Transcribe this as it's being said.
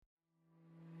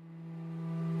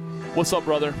What's up,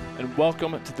 brother, and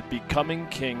welcome to the Becoming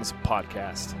Kings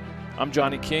podcast. I'm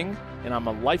Johnny King, and I'm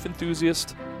a life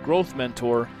enthusiast, growth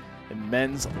mentor, and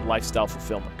men's lifestyle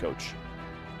fulfillment coach.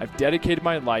 I've dedicated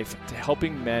my life to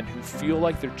helping men who feel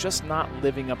like they're just not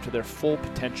living up to their full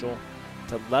potential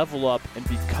to level up and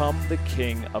become the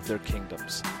king of their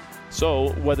kingdoms.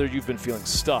 So whether you've been feeling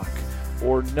stuck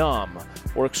or numb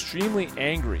or extremely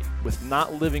angry with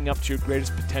not living up to your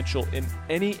greatest potential in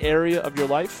any area of your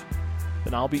life,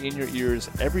 then I'll be in your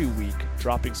ears every week,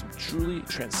 dropping some truly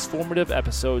transformative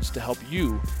episodes to help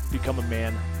you become a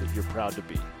man that you're proud to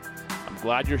be. I'm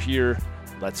glad you're here.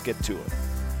 Let's get to it.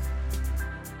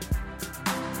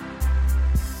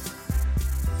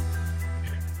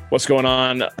 What's going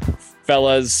on,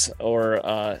 fellas,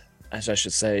 or as I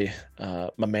should say,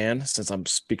 my man, since I'm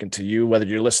speaking to you, whether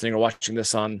you're listening or watching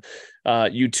this on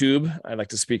YouTube, I'd like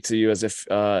to speak to you as if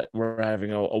we're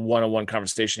having a one-on-one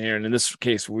conversation here. And in this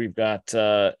case, we've got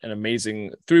an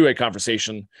amazing three-way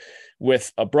conversation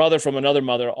with a brother from another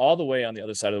mother all the way on the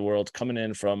other side of the world, coming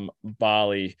in from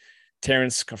Bali.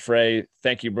 Terence, Carfrae,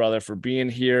 thank you, brother, for being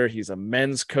here. He's a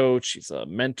men's coach. He's a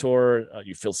mentor.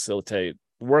 You facilitate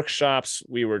workshops.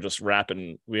 We were just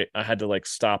rapping. I had to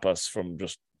stop us from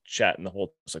just chatting the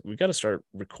whole. It's like, we got to start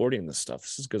recording this stuff.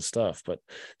 This is good stuff. But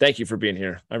thank you for being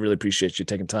here. I really appreciate you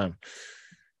taking time.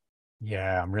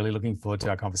 Yeah, I'm really looking forward to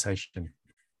our conversation.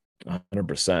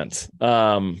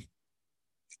 100%.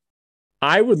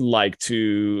 I would like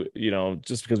to,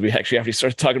 just because we actually already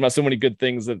started talking about so many good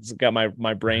things that's got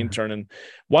my brain turning.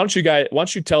 Why don't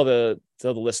you tell the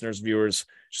listeners, viewers,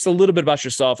 just a little bit about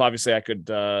yourself? Obviously, I could,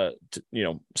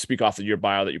 speak off of your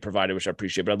bio that you provided, which I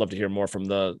appreciate, but I'd love to hear more from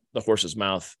the horse's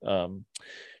mouth.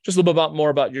 Just a little bit more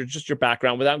about your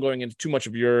background without going into too much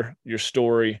of your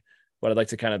story. But I'd like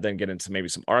to kind of then get into maybe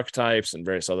some archetypes and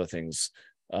various other things.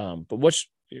 But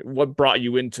what brought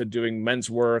you into doing men's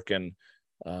work and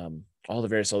all the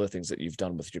various other things that you've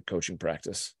done with your coaching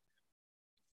practice?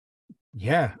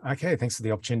 Yeah. Okay. Thanks for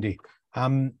the opportunity.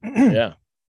 Yeah.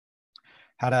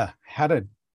 How to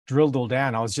drill it all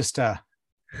down. I was just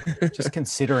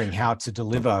considering how to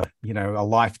deliver, a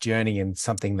life journey and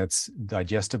something that's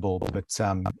digestible. But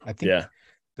I think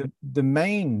the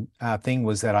main thing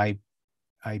was that I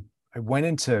went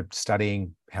into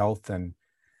studying health and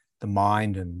the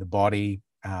mind and the body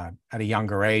at a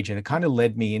younger age, and it kind of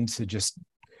led me into just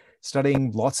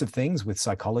studying lots of things with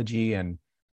psychology and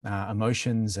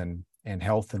emotions and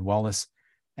health and wellness.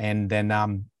 And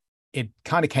then it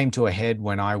kind of came to a head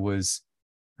when I was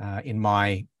in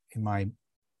my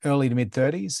early to mid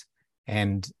 30s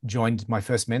and joined my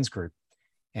first men's group,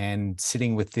 and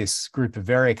sitting with this group of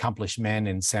very accomplished men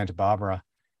in Santa Barbara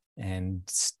and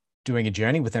doing a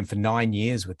journey with them for 9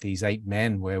 years with these 8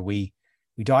 men where we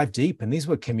dive deep. And these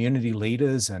were community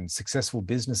leaders and successful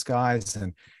business guys.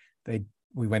 And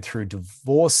we went through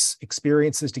divorce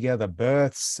experiences together,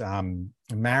 births,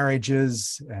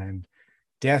 marriages, and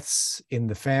deaths in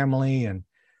the family,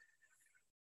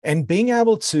 and being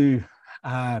able to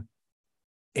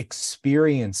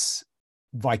experience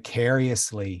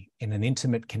vicariously in an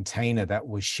intimate container that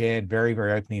was shared very,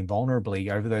 very openly and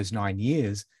vulnerably over those 9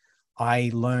 years. I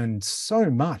learned so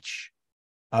much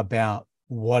about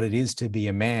what it is to be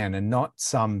a man, and not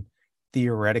some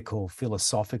theoretical,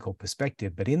 philosophical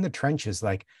perspective, but in the trenches,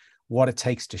 like what it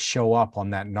takes to show up on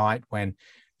that night when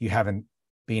you haven't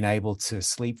been able to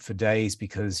sleep for days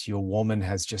because your woman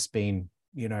has just been,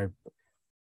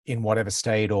 in whatever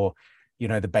state, or,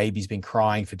 the baby's been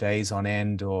crying for days on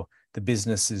end, or the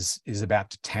business is about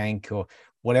to tank, or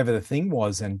whatever the thing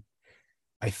was. And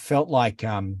I felt like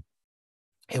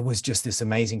it was just this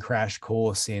amazing crash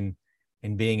course in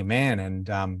being a man,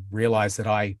 and realized that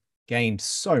I gained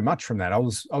so much from that. I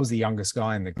was the youngest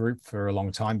guy in the group for a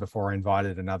long time before I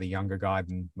invited another younger guy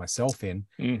than myself in,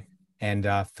 and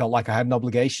felt like I had an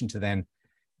obligation to then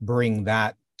bring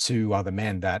that to other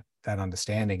men, that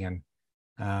understanding.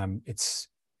 And it's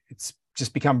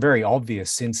just become very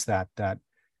obvious since that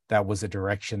was a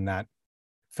direction that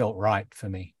felt right for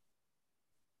me.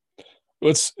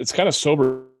 Well, it's kind of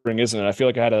sobering, isn't it? I feel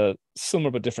like I had a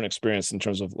similar but different experience in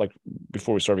terms of, like,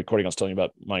 before we started recording, I was telling you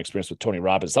about my experience with Tony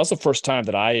Robbins. That was the first time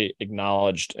that I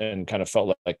acknowledged and kind of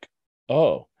felt like,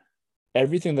 oh,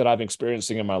 everything that I've been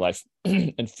experiencing in my life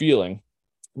and feeling,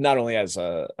 not only as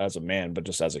a man, but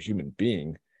just as a human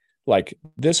being, like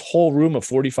this whole room of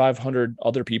 4,500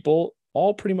 other people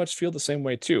all pretty much feel the same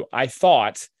way too. I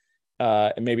thought,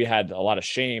 and maybe had a lot of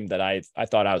shame that I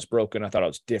thought I was broken. I thought I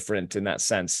was different in that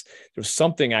sense. There was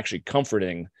something actually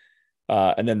comforting.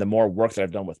 And then the more work that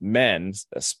I've done with men,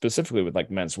 specifically with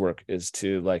like men's work, is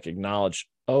to like acknowledge,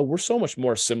 oh, we're so much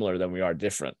more similar than we are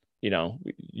different.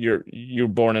 you're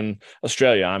born in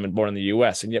Australia, I'm born in the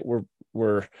US, and yet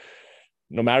we're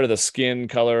no matter the skin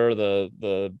color,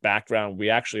 the background, we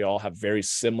actually all have very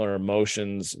similar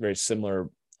emotions, very similar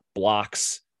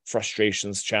blocks,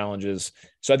 frustrations, challenges.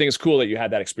 So I think it's cool that you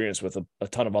had that experience with a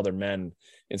ton of other men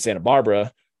in Santa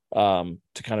Barbara,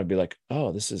 to kind of be like,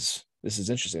 oh, this is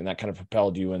interesting. That kind of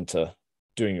propelled you into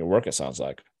doing your work, it sounds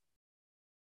like.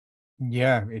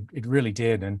 Yeah, it really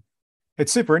did. And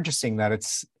it's super interesting that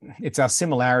it's our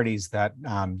similarities that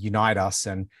unite us,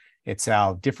 and it's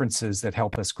our differences that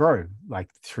help us grow, like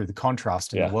through the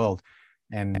contrast in the world.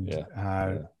 And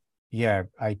I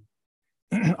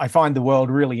I find the world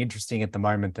really interesting at the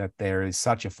moment, that there is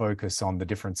such a focus on the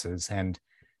differences. And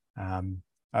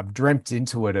I've dreamt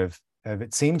into it of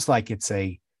it seems like it's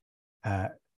a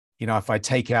if I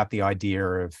take out the idea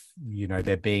of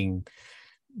there being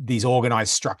these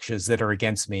organized structures that are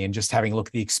against me, and just having a look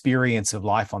at the experience of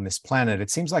life on this planet, it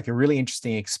seems like a really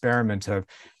interesting experiment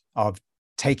of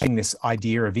taking this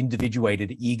idea of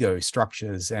individuated ego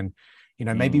structures. And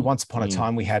maybe once upon a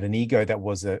time we had an ego that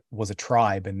was a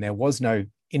tribe, and there was no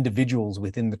individuals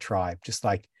within the tribe. Just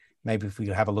like maybe if we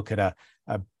have a look at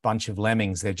a bunch of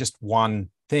lemmings, they're just one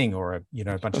thing, or a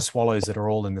bunch of swallows that are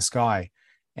all in the sky.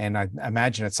 And I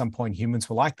imagine at some point humans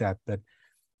were like that, but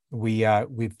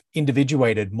we've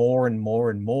individuated more and more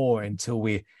and more until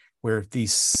we're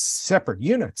these separate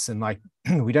units. And like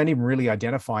we don't even really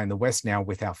identify in the West now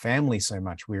with our family so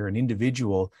much. We're an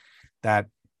individual that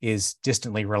is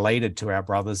distantly related to our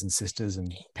brothers and sisters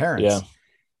and parents.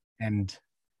 And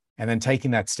then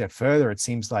taking that step further, it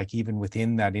seems like even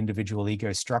within that individual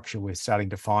ego structure, we're starting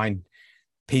to find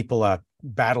people are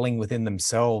battling within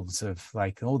themselves of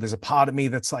like, oh, there's a part of me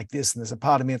that's like this, and there's a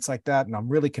part of me that's like that, and I'm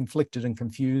really conflicted and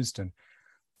confused.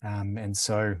 And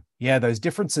so those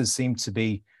differences seem to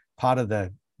be part of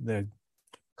the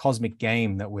cosmic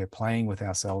game that we're playing with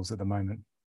ourselves at the moment.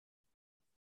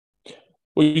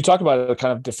 Well, you talk about it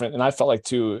kind of different, and I felt like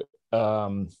too,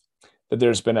 that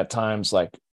there's been at times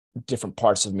like different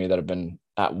parts of me that have been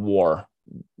at war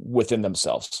within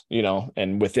themselves,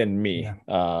 and within me.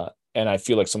 And I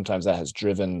feel like sometimes that has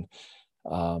driven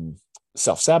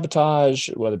self-sabotage,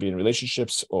 whether it be in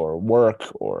relationships or work,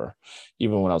 or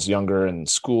even when I was younger in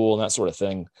school and that sort of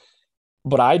thing.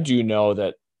 But I do know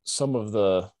that some of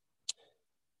the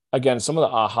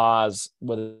ahas,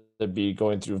 whether it be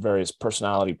going through various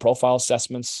personality profile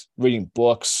assessments, reading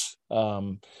books,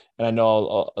 and I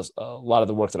know a lot of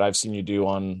the work that I've seen you do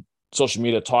on social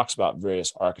media talks about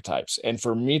various archetypes. And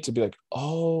for me to be like,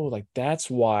 oh, like that's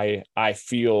why I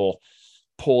feel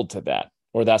pulled to that,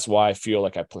 or that's why I feel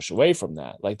like I push away from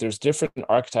that. Like there's different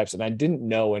archetypes, and I didn't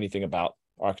know anything about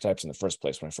archetypes in the first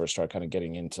place when I first started kind of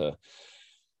getting into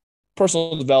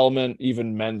personal development,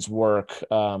 even men's work,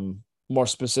 more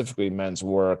specifically men's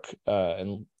work,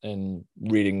 and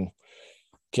reading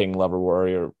King, Lover,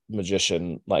 Warrior,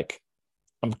 Magician. Like,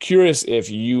 I'm curious if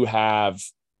you have,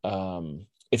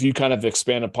 if you kind of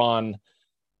expand upon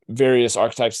various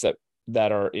archetypes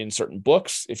that are in certain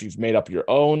books, if you've made up your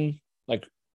own, like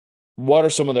what are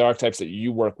some of the archetypes that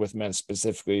you work with men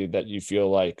specifically that you feel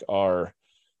like are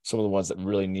some of the ones that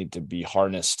really need to be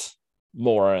harnessed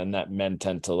more, and that men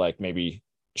tend to like maybe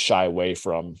shy away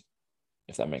from,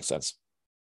 if that makes sense?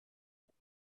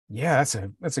 Yeah,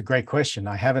 that's a great question.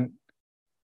 I haven't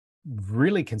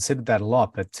really considered that a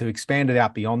lot, but to expand it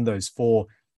out beyond those four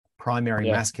primary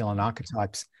masculine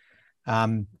archetypes,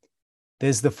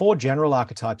 there's the four general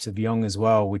archetypes of Jung as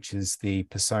well, which is the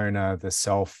persona, the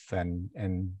self,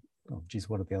 and oh geez,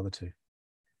 what are the other two?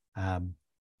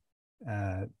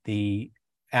 The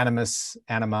animus,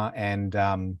 anima, and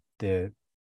the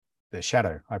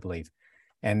shadow, I believe.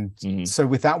 And so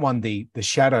with that one, the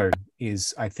shadow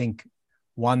is, I think,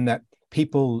 one that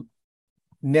people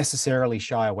necessarily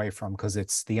shy away from because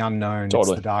it's the unknown, it's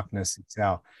the darkness, it's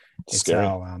our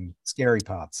scary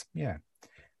parts.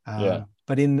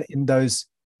 But in those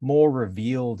more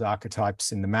revealed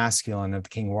archetypes in the masculine of the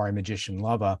King, Warrior, Magician,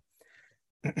 Lover,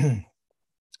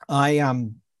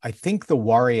 I think the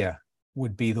warrior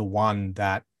would be the one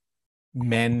that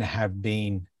men have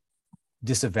been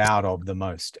disavowed of the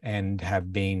most and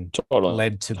have been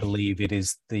led to believe it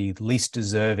is the least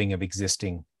deserving of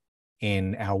existing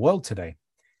in our world today.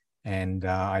 And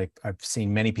I've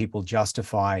seen many people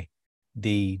justify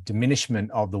the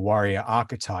diminishment of the warrior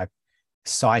archetype,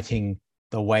 citing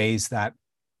the ways that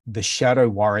the shadow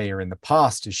warrior in the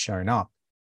past has shown up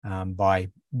by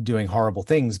doing horrible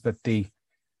things. But the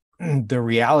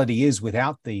reality is,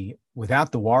 without the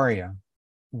warrior,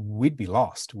 we'd be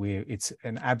lost. It's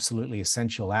an absolutely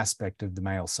essential aspect of the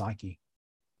male psyche.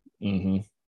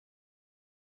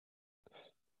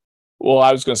 Well,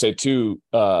 I was going to say too,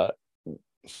 for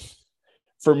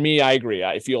me, I agree.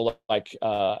 I feel like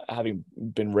having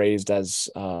been raised as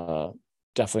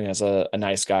definitely as a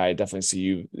nice guy, I definitely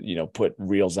see you, put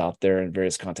reels out there and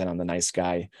various content on the nice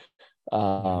guy.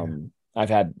 Yeah. I've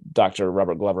had Dr.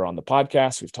 Robert Glover on the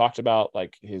podcast. We've talked about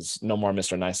like his No More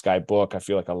Mr. Nice Guy book. I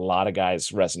feel like a lot of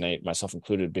guys resonate, myself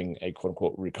included, being a quote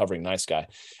unquote recovering nice guy.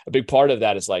 A big part of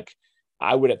that is like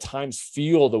I would at times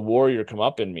feel the warrior come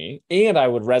up in me, and I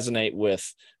would resonate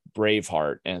with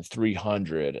Braveheart and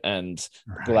 300 and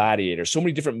Right. Gladiator, so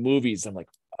many different movies. I'm like,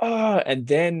 and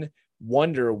then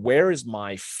wonder where is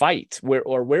my fight?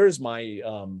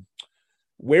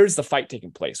 Where's the fight taking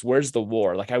place? Where's the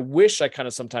war? Like, I wish I kind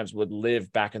of sometimes would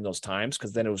live back in those times,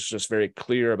 because then it was just very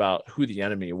clear about who the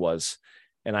enemy was.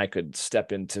 And I could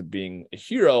step into being a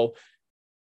hero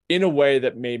in a way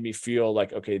that made me feel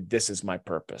like, okay, this is my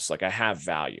purpose. Like, I have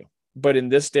value. But in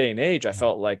this day and age, I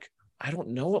felt like I don't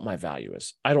know what my value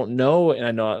is. I don't know. And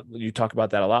I know you talk about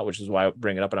that a lot, which is why I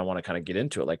bring it up and I want to kind of get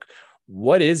into it. Like,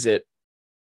 what is it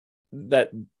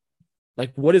that,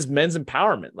 like, what is men's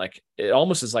empowerment? Like, it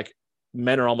almost is like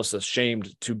men are almost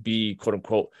ashamed to be quote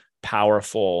unquote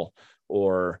powerful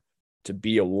or to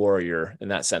be a warrior in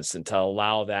that sense, and to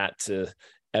allow that to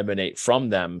emanate from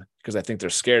them, because I think they're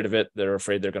scared of it. They're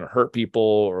afraid they're going to hurt people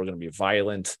or going to be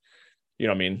violent. You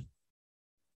know what I mean?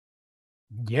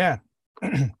 Yeah.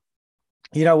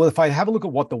 Well, if I have a look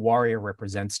at what the warrior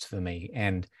represents for me,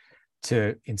 and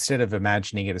to, instead of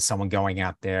imagining it as someone going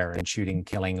out there and shooting,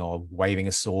 killing, or waving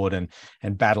a sword and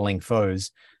battling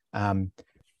foes, um,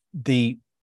 the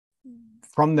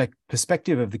from the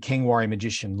perspective of the king, warrior,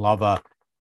 magician, lover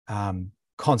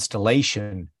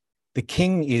constellation, the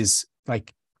king is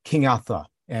like King Arthur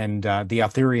and the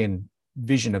Arthurian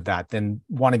vision of that. Then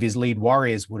one of his lead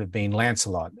warriors would have been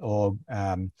Lancelot, or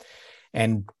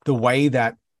and the way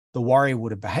that the warrior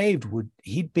would have behaved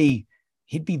he'd be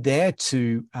there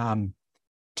to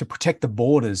protect the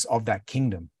borders of that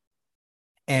kingdom.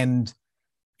 And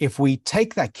if we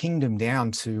take that kingdom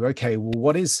down to, okay,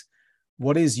 well,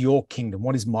 what is your kingdom?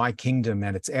 What is my kingdom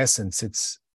at its essence?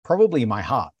 It's probably my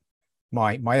heart,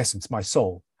 my essence, my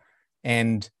soul.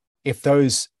 And if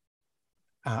those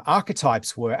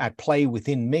archetypes were at play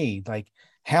within me, like,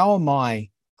 how am I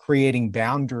creating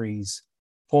boundaries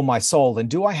for my soul? And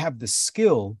do I have the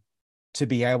skill to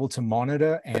be able to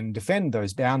monitor and defend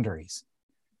those boundaries?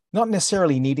 Not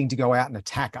necessarily needing to go out and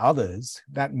attack others.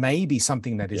 That may be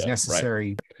something that is Yeah. Right.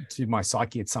 necessary to my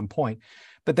psyche at some point.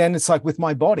 But then it's like with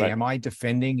my body, Right. am I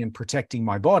defending and protecting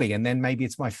my body? And then maybe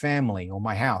it's my family or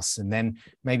my house, and then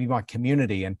maybe my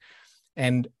community,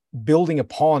 and building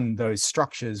upon those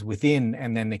structures within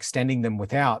and then extending them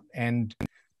without. And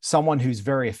someone who's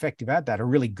very effective at that, a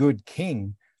really good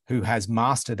king who has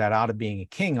mastered that art of being a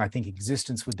king, I think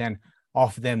existence would then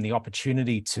offer them the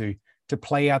opportunity to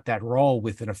play out that role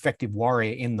with an effective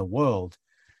warrior in the world.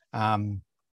 And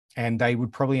they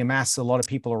would probably amass a lot of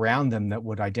people around them that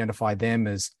would identify them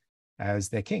as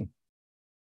their king.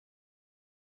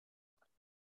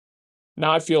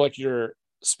 Now I feel like you're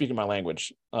speaking my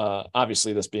language.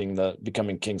 Obviously, this being the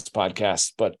Becoming Kings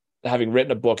podcast, but having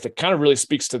written a book that kind of really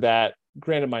speaks to that.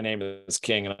 Granted, my name is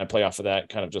King, and I play off of that,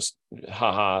 kind of just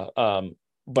haha.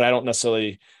 But I don't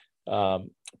necessarily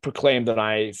proclaim that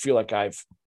I feel like I've,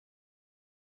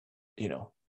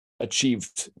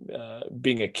 achieved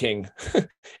being a king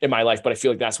in my life, but I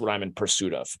feel like that's what I'm in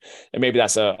pursuit of. And maybe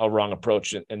that's a wrong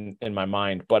approach in my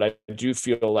mind, but I do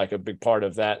feel like a big part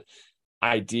of that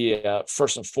idea,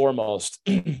 first and foremost,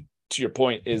 to your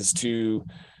point, is to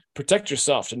protect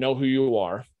yourself, to know who you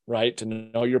are, right? To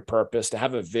know your purpose, to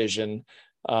have a vision.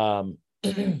 And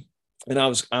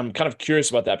I'm kind of curious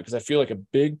about that, because I feel like a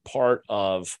big part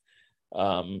of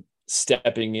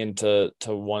stepping into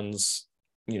one's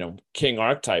king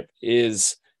archetype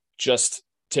is just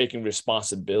taking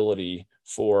responsibility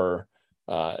for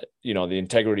the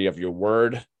integrity of your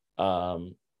word,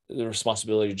 the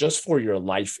responsibility just for your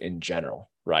life in general,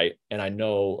 right? And I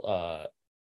know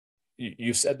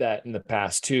you said that in the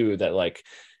past too, that like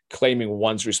claiming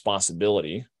one's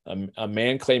responsibility, a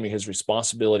man claiming his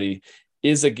responsibility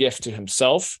is a gift to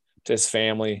himself, to his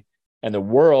family, and the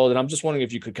world. And I'm just wondering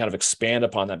if you could kind of expand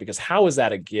upon that, because how is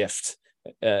that a gift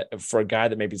for a guy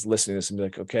that maybe is listening to this and be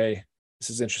like, okay,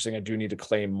 this is interesting. I do need to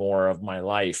claim more of my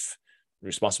life,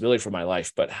 responsibility for my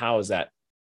life, but how is that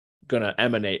going to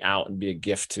emanate out and be a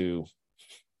gift to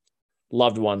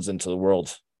loved ones and to the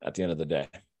world at the end of the day?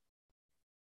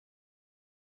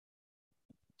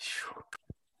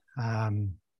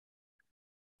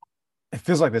 It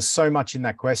feels like there's so much in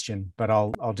that question, but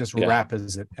I'll just wrap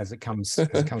as it comes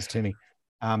to me.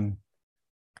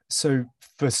 So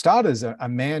for starters, a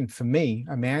man, for me,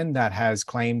 a man that has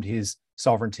claimed his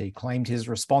sovereignty, claimed his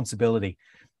responsibility,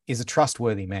 is a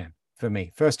trustworthy man for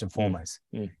me, first and foremost.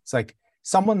 It's like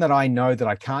someone that I know that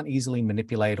I can't easily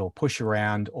manipulate or push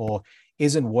around, or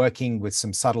isn't working with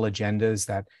some subtle agendas,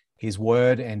 that his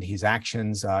word and his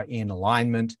actions are in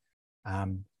alignment.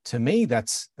 To me,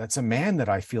 that's a man that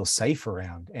I feel safe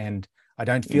around. And I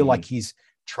don't feel like he's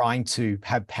trying to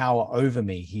have power over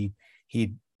me.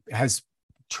 He has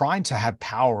trying to have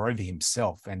power over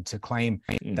himself and to claim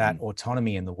that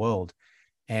autonomy in the world.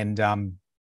 And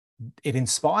it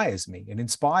inspires me. It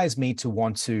inspires me to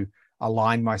want to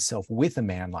align myself with a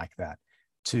man like that,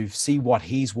 to see what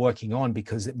he's working on,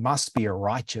 because it must be a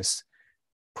righteous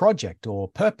project or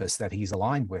purpose that he's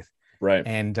aligned with. Right.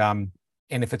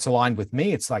 And if it's aligned with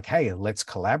me, it's like, hey, let's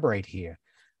collaborate here.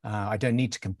 I don't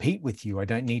need to compete with you. I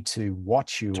don't need to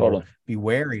watch you or be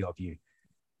wary of you.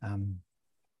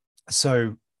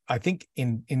 So I think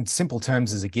in simple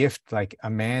terms, as a gift, like a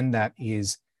man that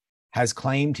has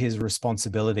claimed his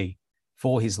responsibility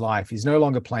for his life. He's no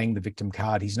longer playing the victim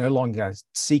card. He's no longer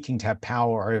seeking to have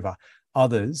power over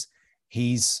others.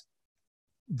 He's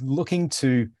looking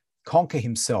to conquer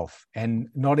himself, and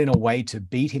not in a way to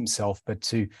beat himself, but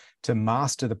to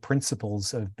master the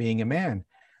principles of being a man.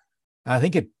 I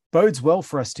think it bodes well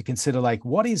for us to consider, like,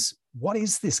 what is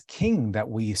this king that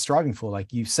we are striving for?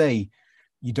 Like you say,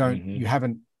 you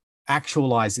haven't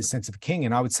actualized this sense of a king.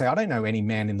 And I would say, I don't know any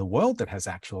man in the world that has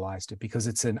actualized it, because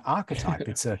it's an archetype.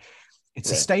 It's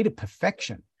a state of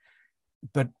perfection.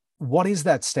 But what is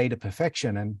that state of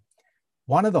perfection? And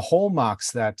one of the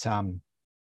hallmarks that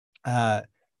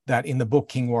that in the book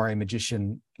King, Warrior,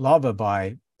 Magician, Lover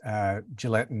by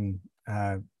Gillette and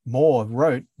Moore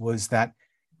wrote, was that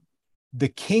the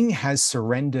king has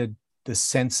surrendered the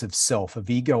sense of self, of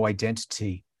ego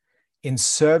identity, in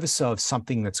service of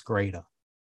something that's greater.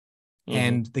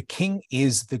 And the king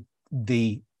is the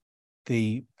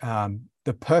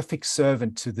perfect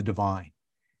servant to the divine.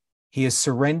 He has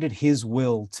surrendered his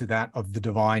will to that of the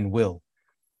divine will.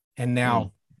 And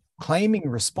now claiming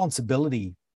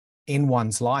responsibility in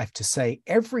one's life to say,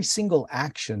 every single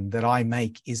action that I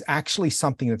make is actually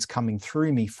something that's coming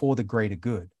through me for the greater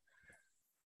good.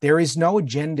 There is no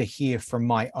agenda here from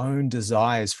my own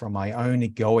desires, from my own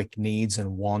egoic needs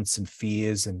and wants and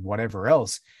fears and whatever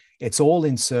else. It's all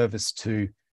in service to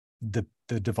the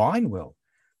divine will.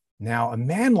 Now, a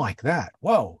man like that,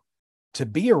 whoa, to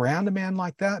be around a man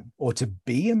like that, or to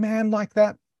be a man like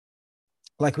that,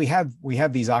 like we have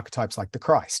these archetypes like the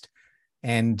Christ,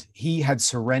 and he had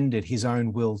surrendered his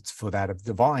own will for that of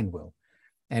divine will.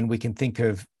 And we can think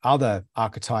of other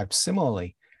archetypes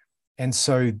similarly. And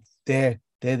so they're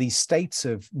these states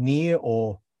of near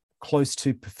or close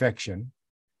to perfection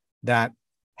that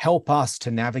help us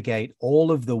to navigate all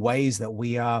of the ways that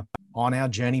we are on our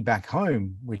journey back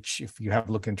home, which, if you have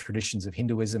a look in traditions of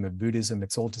Hinduism and Buddhism,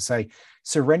 it's all to say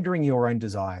surrendering your own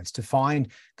desires to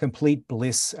find complete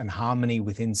bliss and harmony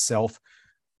within self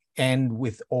and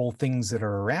with all things that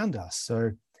are around us.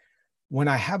 So when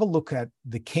I have a look at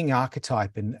the king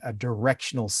archetype in a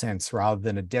directional sense rather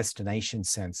than a destination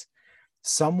sense,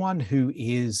 someone who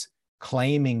is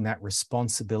claiming that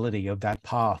responsibility of that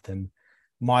path. And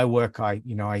my work, I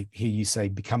hear you say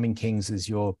becoming kings is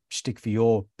your shtick for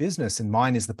your business, and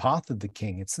mine is the path of the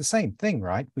king. It's the same thing,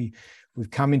 right?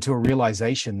 We've come into a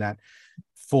realization that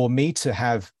for me to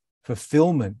have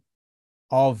fulfillment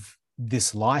of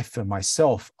this life for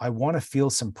myself, I want to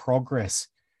feel some progress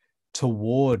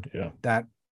toward that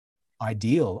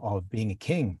ideal of being a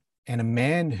king. And a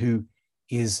man who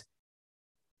is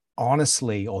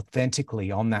honestly,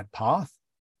 authentically on that path,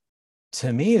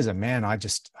 to me as a man, I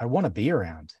want to be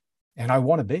around, and I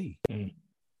want to be.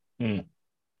 At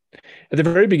the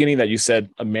very beginning that you said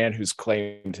a man who's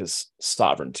claimed his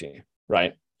sovereignty,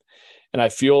 right? And I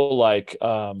feel like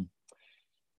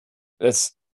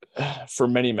that's for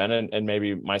many men, and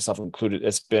maybe myself included,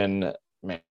 it's been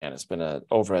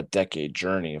over a decade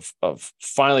journey of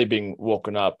finally being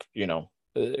woken up.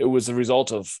 It was the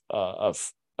result of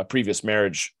a previous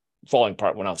marriage falling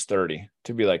apart when I was 30,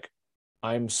 to be like,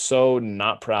 I'm so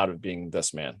not proud of being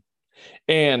this man.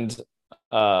 And,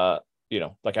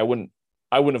 like I wouldn't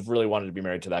have really wanted to be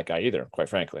married to that guy either, quite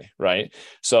frankly. Right.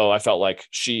 So I felt like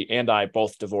she and I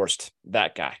both divorced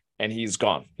that guy, and he's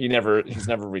gone. He's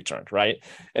never returned. Right.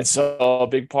 And so a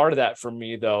big part of that for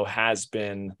me, though, has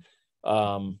been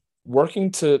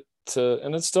working to,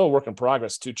 and it's still a work in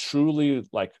progress, to truly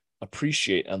like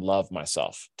appreciate and love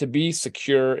myself, to be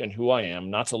secure in who I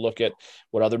am, not to look at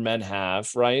what other men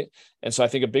have. Right. And so I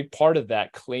think a big part of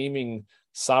that, claiming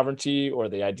sovereignty or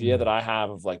the idea that I have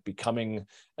of like becoming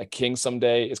a king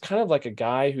someday is kind of like a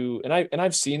guy who, and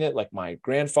I've seen it, like my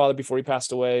grandfather before he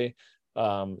passed away.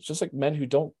 It's just like men who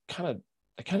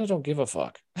I kind of don't give a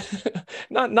fuck.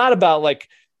 Not about like,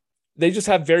 they just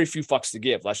have very few fucks to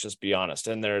give. Let's just be honest.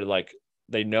 And they're like,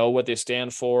 they know what they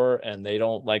stand for, and they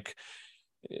don't like,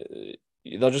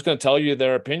 they're just going to tell you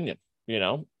their opinion,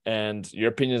 and your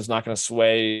opinion is not going to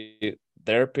sway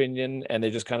their opinion. And they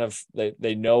just kind of,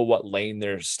 they know what lane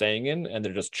they're staying in, and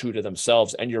they're just true to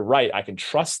themselves. And you're right. I can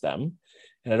trust them.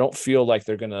 And I don't feel like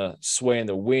they're going to sway in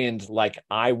the wind like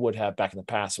I would have back in the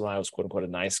past when I was quote unquote a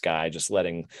nice guy, just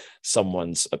letting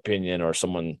someone's opinion or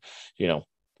someone,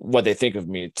 what they think of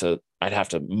me I'd have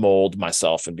to mold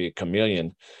myself and be a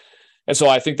chameleon. And so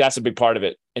I think that's a big part of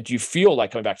it. And do you feel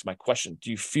like, coming back to my question, do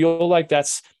you feel like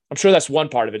I'm sure that's one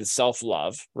part of it is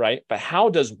self-love, right? But how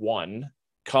does one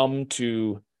come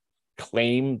to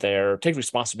take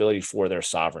responsibility for their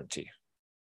sovereignty?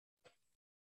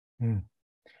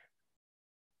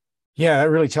 Yeah, that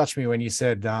really touched me when you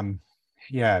said,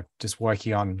 just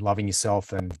working on loving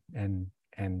yourself and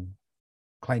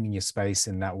claiming your space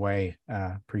in that way.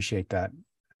 Appreciate that.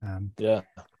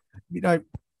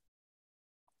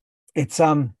 It's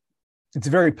a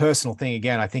very personal thing.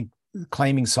 Again, I think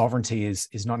claiming sovereignty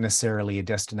is not necessarily a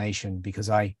destination, because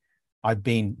I've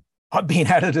been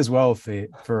at it as well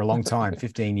for a long time,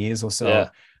 15 years or so,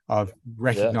 of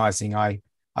recognizing I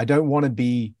don't want to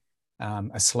be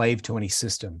a slave to any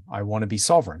system. I want to be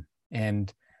sovereign.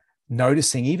 And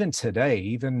noticing even today,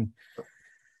 even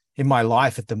in my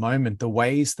life at the moment, the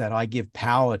ways that I give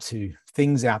power to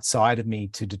things outside of me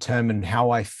to determine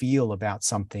how I feel about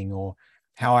something, or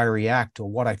how I react, or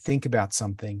what I think about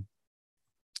something.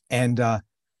 And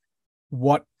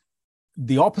what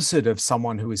the opposite of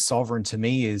someone who is sovereign to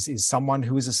me is someone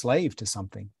who is a slave to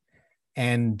something.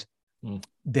 And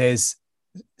there's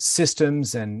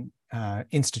systems and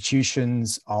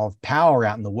institutions of power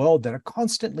out in the world that are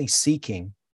constantly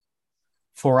seeking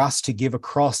for us to give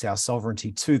across our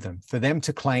sovereignty to them, for them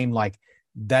to claim like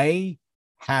they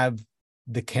have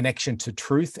the connection to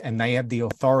truth and they have the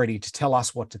authority to tell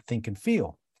us what to think and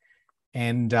feel.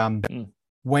 And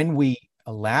when we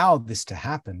allow this to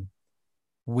happen,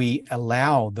 we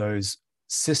allow those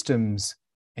systems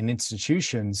and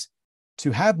institutions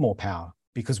to have more power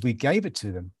because we gave it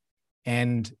to them.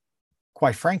 And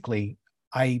quite frankly,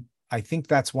 I think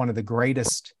that's one of the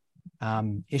greatest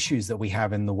issues that we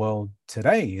have in the world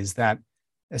today, is that,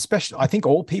 especially, I think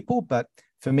all people, but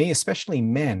for me, especially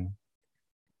men,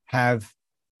 have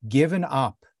given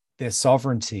up their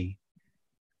sovereignty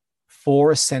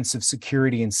for a sense of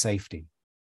security and safety.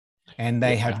 And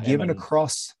they have given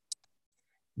across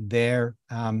their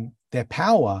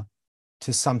power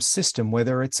to some system,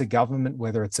 whether it's a government,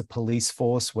 whether it's a police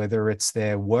force, whether it's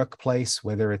their workplace,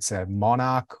 whether it's a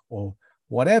monarch or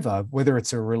whatever, whether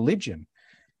it's a religion,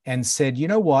 and said, you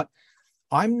know what?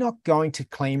 I'm not going to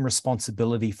claim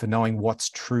responsibility for knowing what's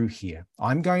true here.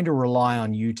 I'm going to rely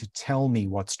on you to tell me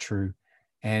what's true,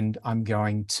 and I'm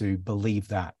going to believe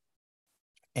that.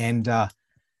 And, I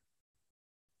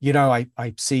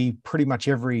see pretty much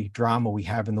every drama we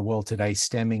have in the world today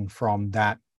stemming from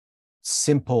that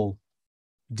simple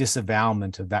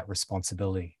disavowalment of that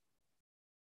responsibility.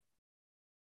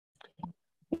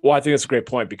 Well, I think that's a great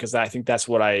point, because I think that's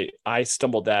what I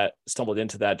stumbled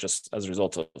into that just as a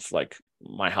result of like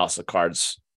my house of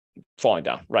cards falling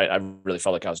down, right? I really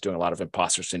felt like I was doing a lot of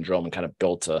imposter syndrome and kind of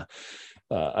built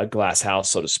a glass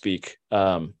house, so to speak.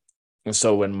 And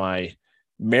so when my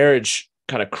marriage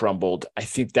kind of crumbled, I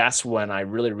think that's when I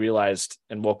really realized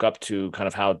and woke up to kind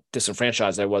of how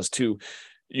disenfranchised I was too.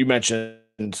 You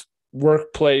mentioned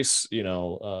workplace,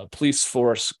 police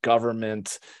force,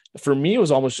 government. For me, it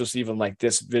was almost just even like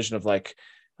this vision of like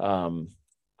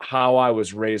how I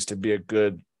was raised to be a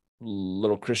good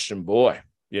little Christian boy,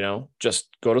 just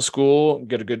go to school,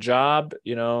 get a good job,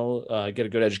 get a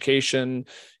good education,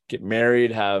 get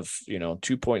married, have,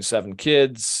 2.7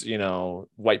 kids,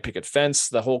 white picket fence,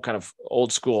 the whole kind of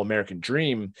old school American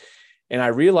dream. And I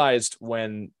realized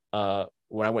when I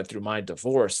went through my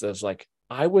divorce, that was like,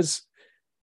 I was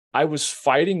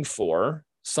fighting for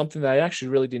something that I actually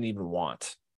really didn't even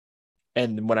want.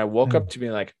 And when I woke up to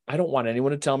being like, I don't want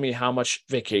anyone to tell me how much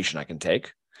vacation I can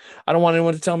take. I don't want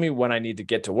anyone to tell me when I need to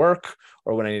get to work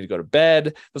or when I need to go to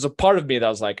bed. There's a part of me that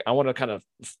was like, I want to kind of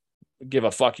give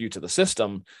a fuck you to the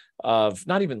system, of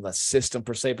not even the system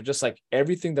per se, but just like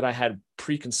everything that I had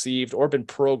preconceived or been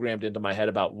programmed into my head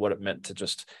about what it meant to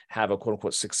just have a quote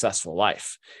unquote successful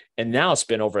life. And now it's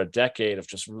been over a decade of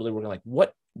just really working like,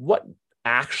 what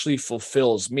actually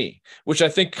fulfills me, which I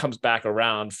think comes back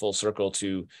around full circle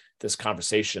to this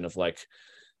conversation of like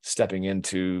stepping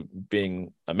into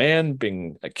being a man,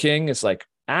 being a king. It's like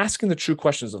asking the true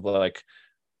questions of like,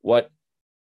 what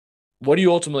do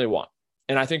you ultimately want?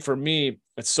 And I think for me,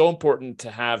 it's so important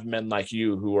to have men like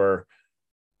you who are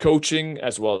coaching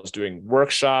as well as doing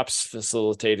workshops,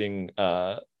 facilitating,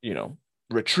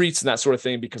 retreats and that sort of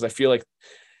thing, because I feel like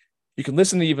you can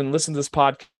listen to this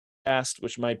podcast,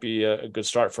 which might be a good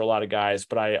start for a lot of guys.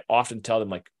 But I often tell them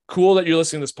like, cool that you're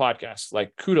listening to this podcast,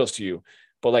 like kudos to you.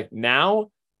 But like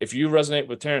now, if you resonate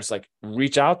with Terence, like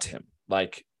reach out to him,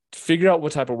 like figure out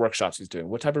what type of workshops he's doing,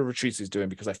 what type of retreats he's doing,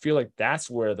 because I feel like that's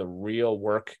where the real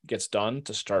work gets done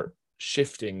to start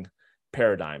shifting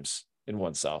paradigms in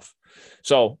oneself.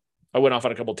 So I went off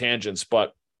on a couple of tangents,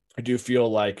 but I do feel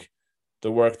like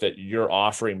the work that you're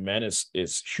offering men is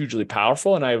hugely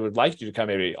powerful. And I would like you to kind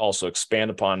of maybe also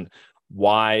expand upon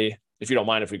why, if you don't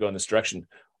mind, if we go in this direction,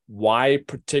 why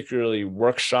particularly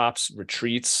workshops,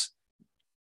 retreats,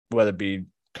 whether it be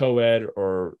co-ed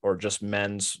or just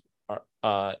men's,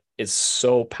 is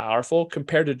so powerful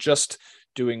compared to just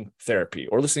doing therapy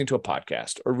or listening to a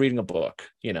podcast or reading a book,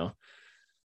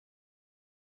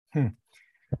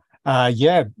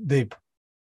 Yeah,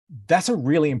 that's a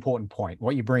really important point,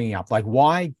 what you're bringing up. Like,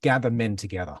 why gather men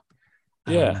together?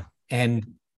 Yeah. And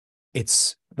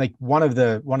it's like one of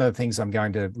the things I'm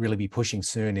going to really be pushing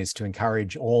soon is to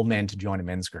encourage all men to join a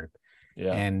men's group.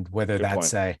 Yeah. And whether Good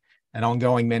that's point. an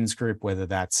ongoing men's group, whether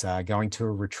that's going to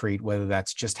a retreat, whether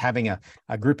that's just having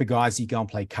a group of guys you go and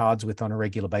play cards with on a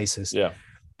regular basis. Yeah.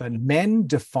 But men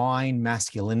define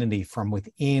masculinity from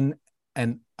within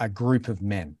a group of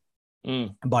men.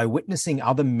 By witnessing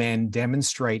other men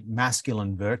demonstrate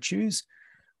masculine virtues,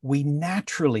 we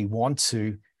naturally want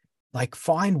to like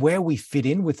find where we fit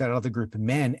in with that other group of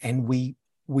men, and we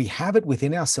have it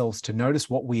within ourselves to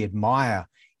notice what we admire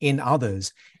in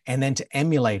others and then to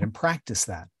emulate and practice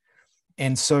that.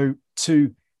 And so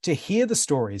to hear the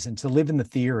stories and to live in the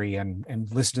theory and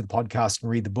listen to the podcast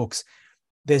and read the books,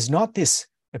 there's not this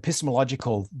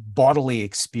epistemological bodily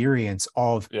experience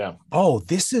of, oh,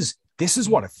 this is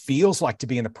what it feels like to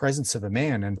be in the presence of a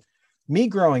man. And me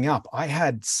growing up, I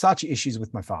had such issues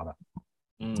with my father.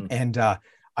 And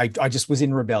I just was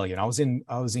in rebellion. I was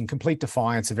in complete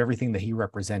defiance of everything that he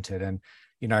represented. And,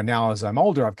 now as I'm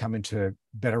older, I've come into a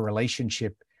better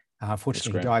relationship.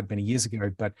 Fortunately, he died many years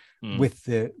ago, but with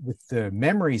the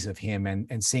memories of him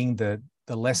and seeing the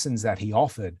lessons that he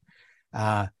offered,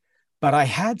 but I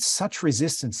had such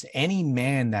resistance to any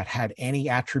man that had any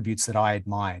attributes that I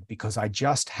admired, because I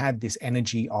just had this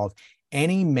energy of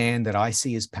any man that I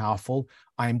see as powerful,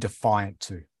 I am defiant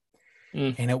to.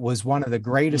 And it was one of the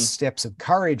greatest steps of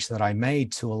courage that I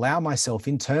made to allow myself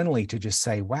internally to just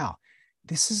say, wow,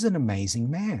 this is an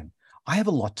amazing man. I have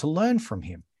a lot to learn from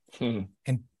him.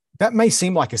 And that may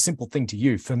seem like a simple thing to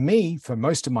you. For me, for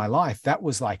most of my life, that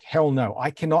was like, hell no,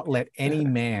 I cannot let any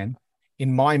man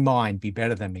in my mind be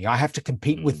better than me. I have to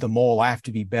compete with them all. I have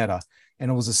to be better. And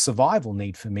it was a survival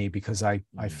need for me, because I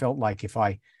felt like if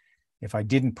I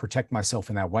didn't protect myself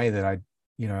in that way, that I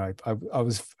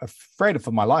was afraid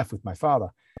for my life with my father.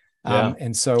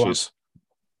 And so,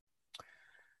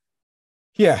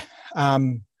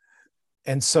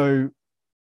 and so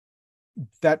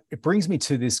that it brings me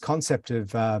to this concept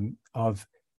of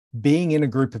being in a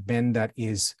group of men that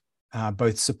is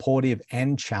both supportive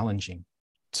and challenging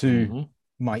to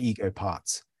my ego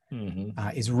parts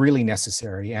is really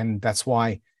necessary. And that's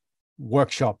why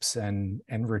workshops and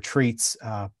retreats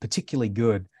are particularly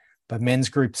good, but men's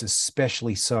groups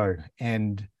especially so.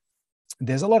 And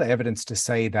there's a lot of evidence to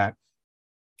say that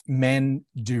men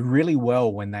do really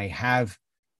well when they have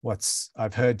what's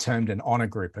I've heard termed an honor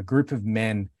group, a group of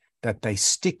men that they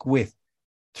stick with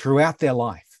throughout their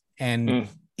life. And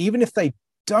even if they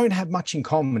don't have much in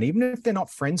common, even if they're not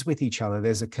friends with each other,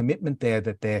 there's a commitment there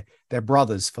that they're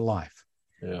brothers for life.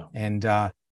 And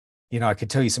I could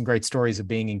tell you some great stories of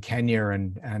being in Kenya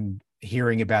and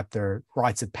hearing about the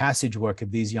rites of passage work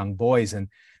of these young boys, and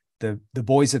the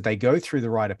boys that they go through the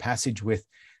rite of passage with,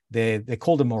 they're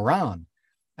called a Moran,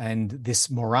 and this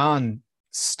Moran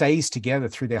stays together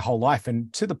through their whole life,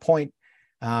 and to the point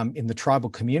in the tribal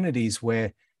communities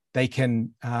where they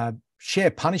can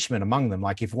share punishment among them.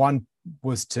 Like if one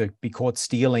was to be caught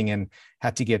stealing and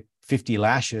had to get 50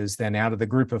 lashes, then out of the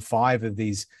group of 5 of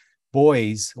these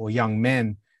boys or young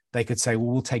men, they could say,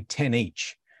 well, we'll take 10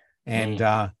 each. And,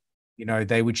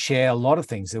 they would share a lot of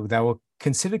things. They were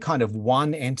considered kind of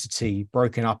one entity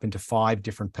broken up into 5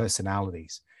 different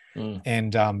personalities.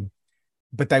 And,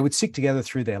 but they would stick together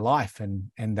through their life,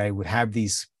 and they would have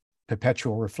these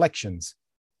perpetual reflections.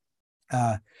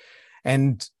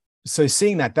 And so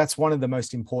seeing that, that's one of the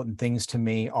most important things to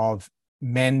me of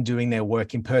men doing their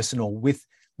work in person or with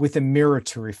a mirror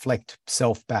to reflect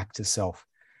self back to self.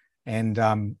 And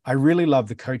I really love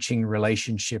the coaching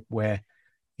relationship where,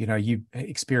 you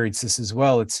experience this as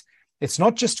well. It's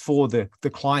not just for the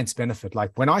client's benefit.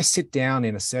 Like when I sit down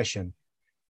in a session,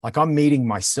 like I'm meeting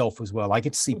myself as well. I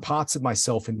get to see parts of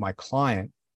myself in my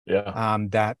client. Yeah.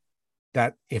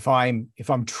 That if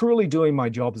I'm truly doing my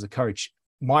job as a coach,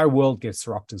 my world gets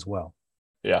rocked as well.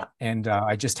 Yeah. And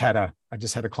I just had a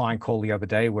client call the other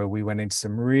day where we went into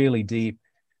some really deep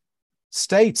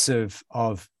states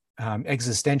of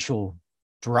existential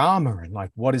drama and like,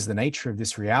 what is the nature of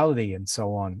this reality and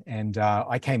so on. And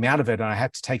I came out of it and I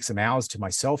had to take some hours to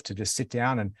myself to just sit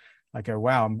down and I go,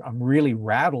 wow, I'm really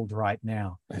rattled right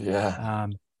now. Yeah.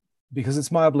 Because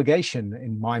it's my obligation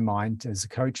in my mind as a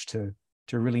coach to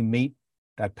really meet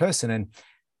that person. And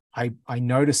I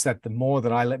noticed that the more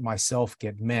that I let myself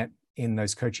get met in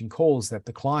those coaching calls, that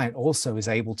the client also is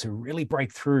able to really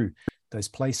break through those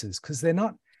places because they're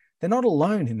not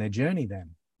alone in their journey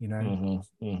then,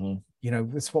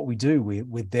 that's what we do.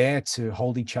 We're there to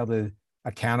hold each other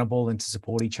accountable and to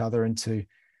support each other and to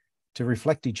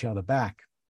reflect each other back.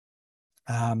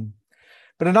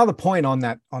 But another point on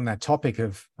that topic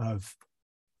of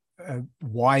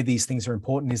why these things are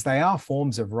important is they are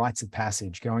forms of rites of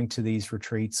passage, going to these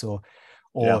retreats or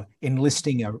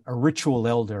enlisting a ritual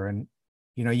elder. And,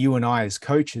 you and I as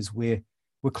coaches, we're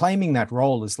claiming that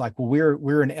role as like, well,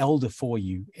 we're an elder for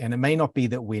you. And it may not be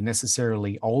that we're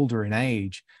necessarily older in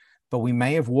age, but we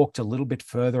may have walked a little bit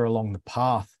further along the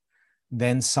path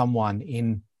than someone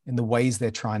in the ways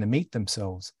they're trying to meet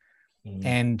themselves.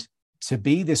 And to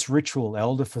be this ritual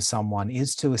elder for someone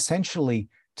is to essentially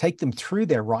take them through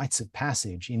their rites of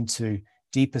passage into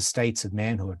deeper states of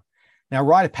manhood. Now,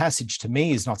 rite of passage to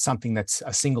me is not something that's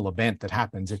a single event that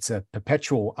happens. It's a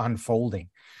perpetual unfolding.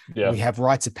 Yeah. We have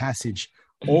rites of passage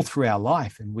all through our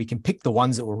life, and we can pick the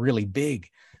ones that were really big,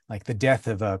 like the death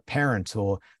of a parent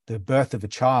or the birth of a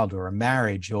child or a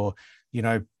marriage or,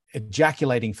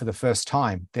 ejaculating for the first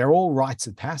time. They're all rites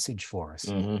of passage for us.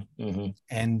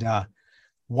 And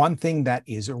one thing that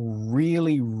is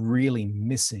really, really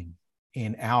missing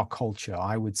in our culture,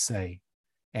 I would say,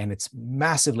 and it's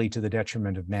massively to the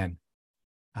detriment of men,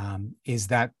 is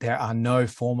that there are no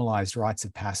formalized rites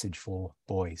of passage for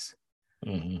boys.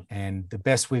 And the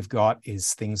best we've got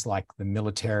is things like the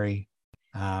military,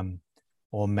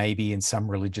 or maybe in some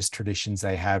religious traditions,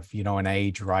 they have, an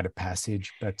age rite of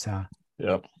passage. But,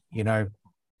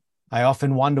 I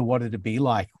often wonder what it'd be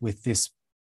like with this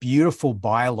beautiful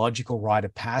biological rite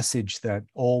of passage that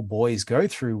all boys go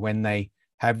through when they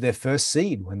have their first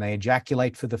seed, when they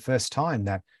ejaculate for the first time.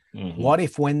 That what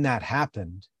if when that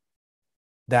happened,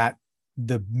 that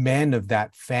the men of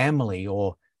that family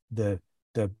or the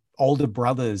older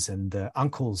brothers and the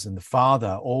uncles and the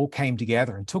father all came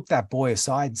together and took that boy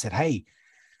aside and said, hey,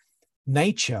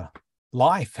 nature,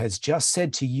 life has just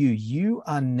said to you, you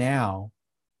are now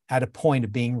at a point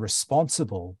of being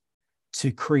responsible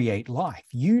to create life.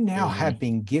 You now have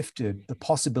been gifted the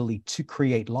possibility to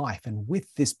create life. And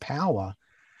with this power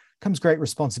comes great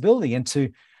responsibility. And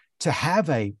to have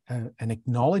an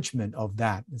acknowledgement of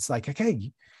that, it's like,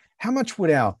 okay, how much would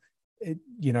our,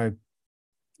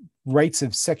 rates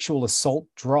of sexual assault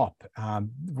drop,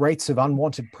 rates of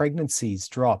unwanted pregnancies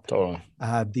drop,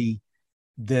 the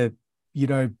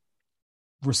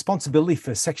responsibility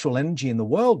for sexual energy in the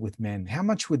world with men, how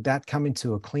much would that come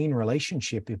into a clean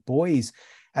relationship if boys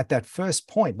at that first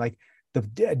point, like the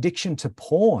addiction to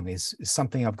porn is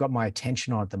something I've got my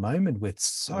attention on at the moment with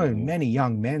so many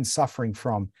young men suffering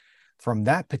from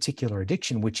that particular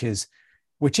addiction, which is,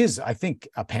 I think,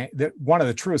 one of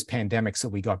the truest pandemics that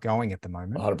we got going at the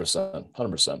moment.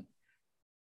 100%.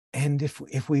 And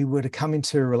if we were to come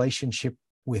into a relationship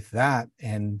with that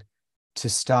and to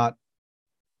start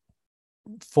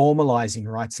formalizing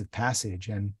rites of passage.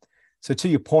 And so to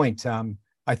your point,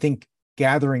 I think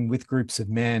gathering with groups of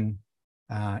men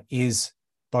is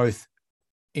both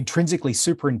intrinsically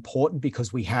super important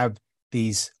because we have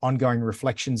these ongoing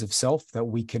reflections of self that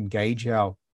we can gauge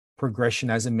our progression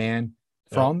as a man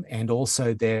from, and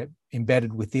also they're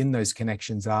embedded within those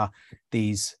connections are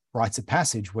these rites of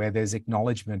passage where there's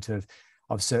acknowledgement of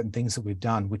certain things that we've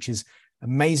done, which is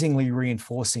amazingly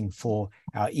reinforcing for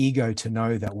our ego to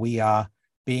know that we are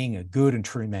being a good and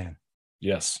true man.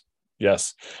 Yes.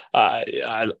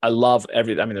 I love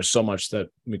everything. I mean, there's so much that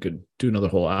we could do another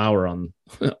whole hour on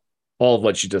all of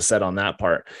what you just said on that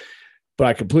part, but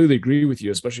I completely agree with you,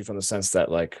 especially from the sense that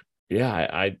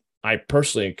I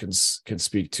personally can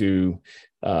speak to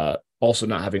also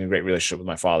not having a great relationship with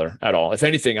my father at all. If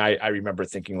anything, I remember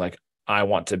thinking like, I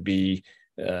want to be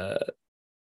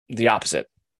the opposite.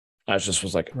 I just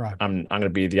was like, Right. I'm going to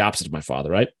be the opposite of my father,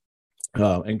 right?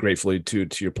 And gratefully to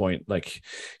your point, like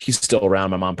he's still around.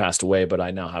 My mom passed away, but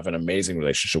I now have an amazing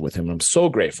relationship with him. And I'm so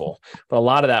grateful. But a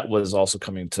lot of that was also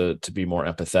coming to be more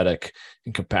empathetic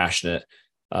and compassionate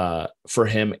for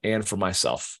him and for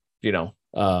myself, you know.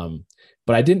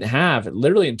 But I didn't have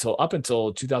literally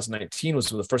until 2019 was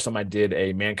the first time I did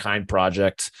a Mankind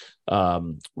Project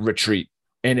retreat.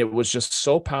 And it was just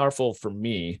so powerful for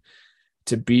me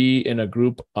to be in a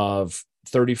group of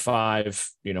 35,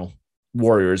 you know,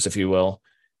 warriors, if you will,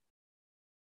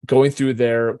 going through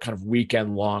their kind of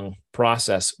weekend long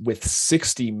process with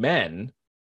 60 men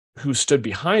who stood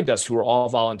behind us, who were all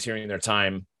volunteering their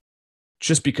time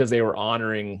just because they were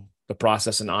honoring the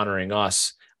process and honoring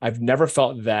us. I've never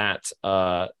felt that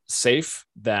safe,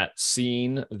 that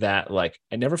seen, that like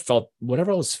I never felt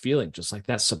whatever I was feeling, just like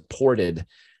that supported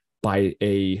by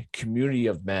a community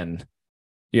of men,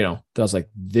 you know, that I was like,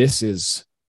 this is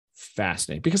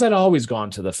fascinating, because I'd always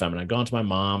gone to the feminine. I'd gone to my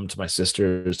mom, to my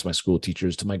sisters, to my school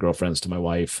teachers, to my girlfriends, to my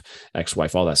wife,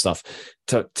 ex-wife, all that stuff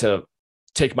to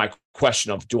take my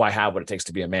question of, do I have what it takes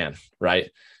to be a man?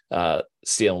 Right.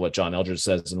 Stealing what John Eldredge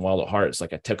says in Wild at Heart. It's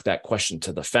like, I took that question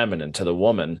to the feminine, to the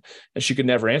woman, and she could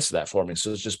never answer that for me.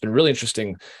 So it's just been really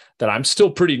interesting that I'm still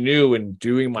pretty new in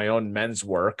doing my own men's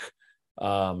work.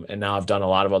 And now I've done a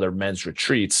lot of other men's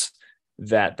retreats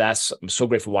I'm so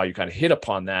grateful why you kind of hit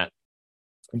upon that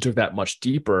and took that much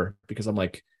deeper, because I'm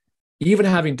like, even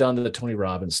having done the Tony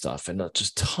Robbins stuff and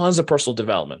just tons of personal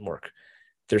development work,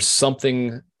 there's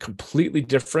something completely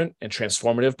different and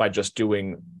transformative by just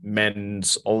doing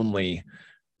men's only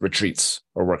retreats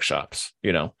or workshops,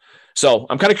 you know? So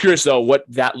I'm kind of curious though, what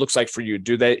that looks like for you.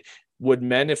 Would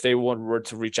men, if they were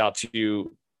to reach out to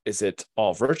you, is it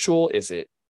all virtual? Is it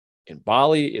in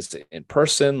Bali? Is it in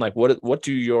person? Like what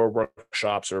do your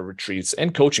workshops or retreats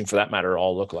and coaching for that matter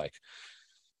all look like?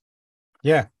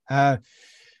 Yeah.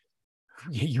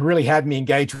 You really had me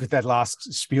engaged with that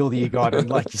last spiel that you got. And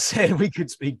like you said, we could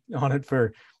speak on it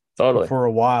for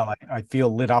a while. I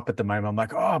feel lit up at the moment. I'm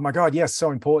like, oh my God, yes,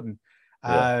 so important.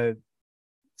 Yeah.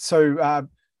 So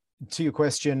to your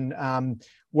question,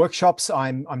 workshops,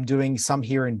 I'm doing some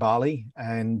here in Bali,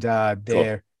 and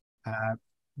they're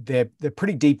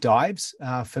pretty deep dives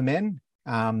for men.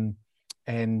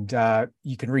 And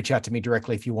you can reach out to me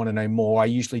directly if you want to know more. I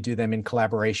usually do them in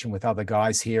collaboration with other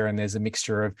guys here, and there's a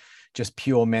mixture of just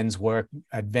pure men's work,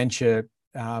 adventure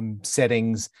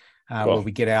settings, where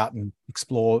we get out and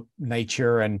explore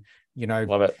nature, and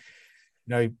love it.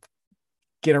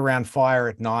 Get around fire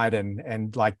at night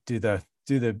and like do the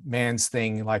man's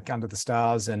thing, like under the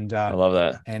stars, and I love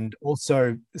that. And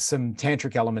also some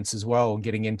tantric elements as well,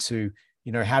 getting into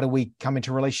how do we come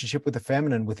into relationship with the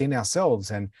feminine within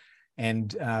ourselves, and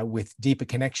with deeper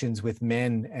connections with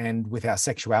men and with our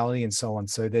sexuality and so on.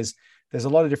 So there's a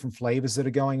lot of different flavors that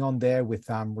are going on there with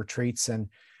retreats. And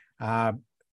a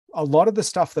lot of the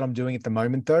stuff that I'm doing at the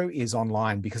moment, though, is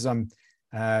online, because I'm,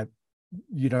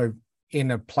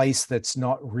 in a place that's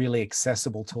not really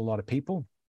accessible to a lot of people.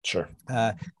 Sure.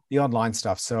 The online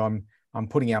stuff. So I'm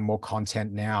putting out more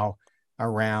content now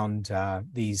around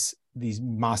these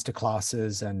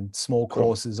masterclasses and small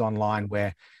courses online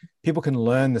where people can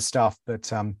learn the stuff. But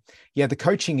the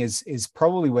coaching is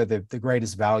probably where the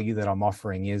greatest value that I'm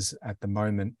offering is at the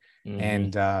moment. Mm-hmm.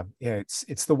 And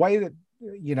it's the way that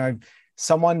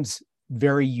someone's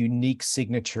very unique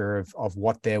signature of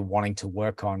what they're wanting to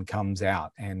work on comes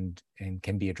out and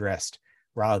can be addressed,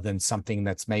 rather than something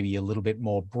that's maybe a little bit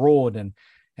more broad and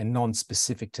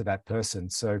non-specific to that person.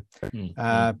 So,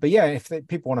 but yeah, if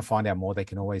people want to find out more, they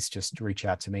can always just reach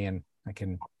out to me, and I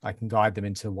can guide them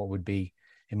into what would be,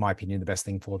 in my opinion, the best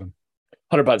thing for them.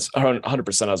 100%. I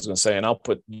was going to say, and I'll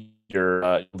put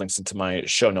your links into my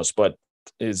show notes, but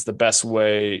is the best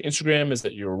way Instagram? Is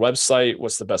it your website?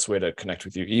 What's the best way to connect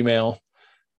with you? Email?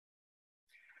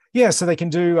 Yeah, so they can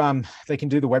do the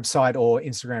website or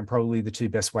Instagram, probably the two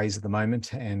best ways at the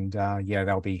moment. And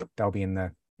they'll be in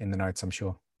the notes, I'm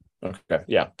sure. Okay.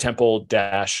 Yeah.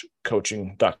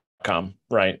 temple-coaching.com,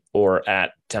 right? Or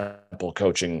at Temple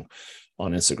Coaching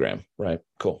on Instagram, right?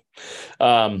 Cool.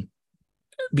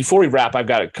 Before we wrap, I've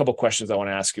got a couple questions I want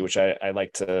to ask you, which I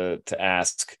like to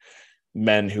ask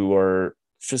men who are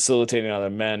facilitating other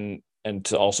men, and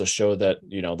to also show that,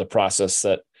 the process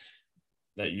that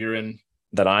you're in,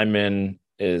 that I'm in,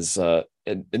 is it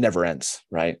never ends,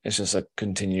 right? It's just a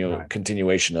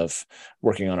continuation of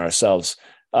working on ourselves.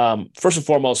 First and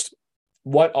foremost,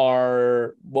 what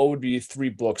would be 3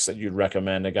 books that you'd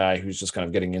recommend a guy who's just kind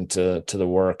of getting into the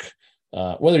work,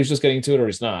 whether he's just getting into it or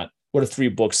he's not, what are three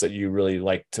books that you really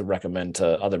like to recommend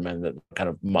to other men that kind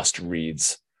of must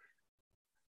reads?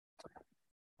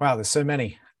 Wow, there's so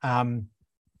many. Doesn't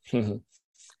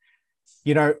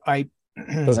I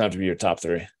have to be your top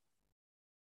three.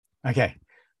 okay.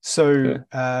 So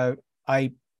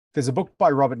I there's a book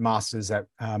by Robert Masters that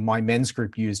my men's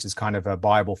group used as kind of a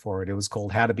Bible for it. It was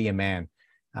called How to Be a Man.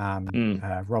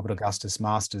 Robert Augustus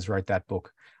Masters wrote that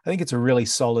book. I think it's a really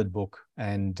solid book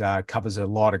and covers a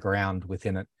lot of ground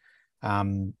within it.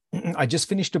 I just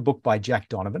finished a book by Jack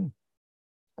Donovan,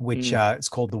 which is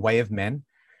called The Way of Men.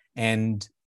 And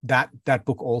that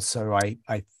book also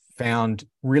I found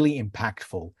really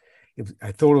impactful.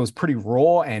 I thought it was pretty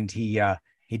raw, and he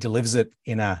delivers it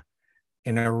in a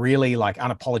really like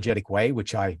unapologetic way,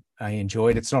 which I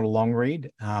enjoyed. It's not a long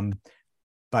read,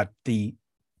 but the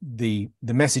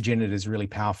message in it is really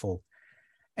powerful.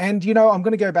 And I'm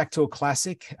going to go back to a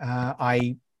classic.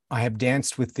 I have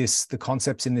danced with the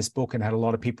concepts in this book and had a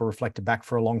lot of people reflect it back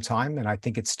for a long time, and I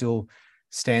think it still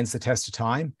stands the test of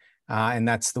time. And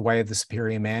that's The Way of the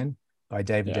Superior Man by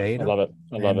David Deida. I love it.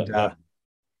 I love it.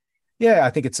 Yeah,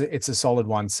 I think it's a solid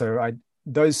one. So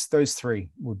those three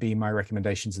would be my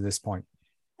recommendations at this point.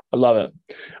 I love it.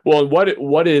 Well,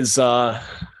 what is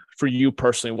for you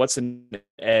personally? What's an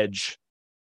edge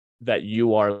that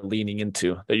you are leaning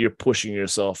into, that you're pushing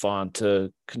yourself on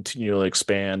to continually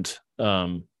expand?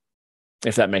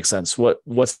 If that makes sense.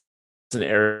 What's an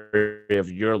area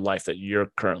of your life that you're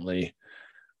currently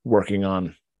working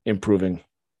on improving?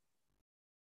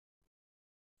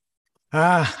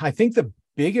 I think the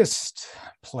biggest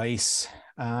place,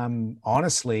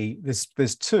 honestly,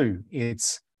 there's two.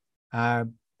 It's I've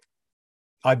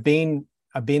been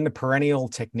the perennial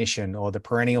technician or the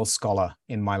perennial scholar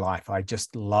in my life. I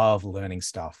just love learning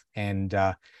stuff, and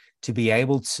to be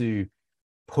able to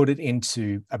put it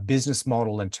into a business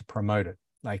model and to promote it.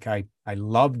 Like I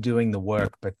love doing the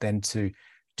work, but then to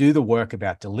do the work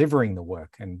about delivering the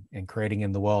work and creating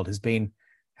in the world has been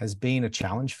a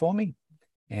challenge for me.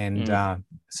 And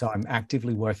so I'm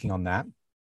actively working on that.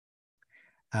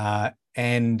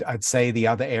 And I'd say the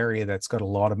other area that's got a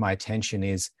lot of my attention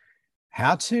is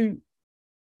how to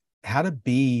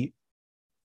be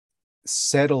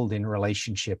settled in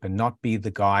relationship and not be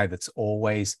the guy that's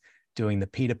always doing the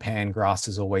Peter Pan grass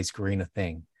is always greener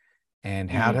thing, and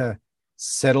how to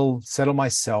settle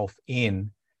myself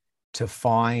in to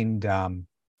find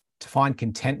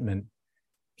contentment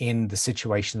in the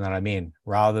situation that I'm in,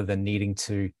 rather than needing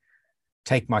to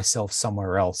take myself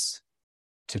somewhere else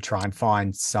to try and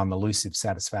find some elusive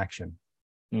satisfaction.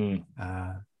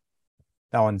 That's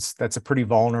a pretty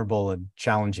vulnerable and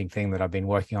challenging thing that I've been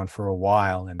working on for a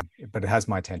while, but it has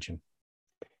my attention.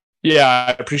 Yeah,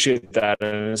 I appreciate that.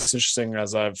 And it's interesting,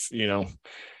 as I've,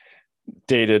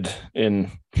 dated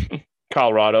in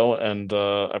Colorado, and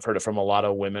I've heard it from a lot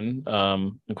of women,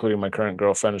 including my current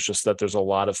girlfriend. It's just that there's a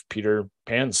lot of Peter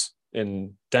Pans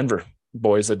in Denver,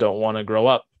 boys that don't want to grow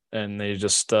up, and they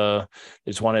just want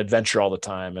to adventure all the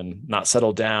time and not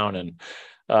settle down.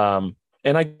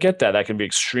 And I get that. That can be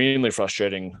extremely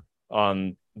frustrating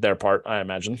on their part, I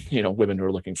imagine, women who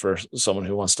are looking for someone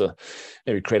who wants to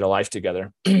maybe create a life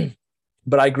together.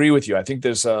 But I agree with you. I think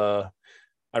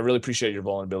I really appreciate your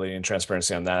vulnerability and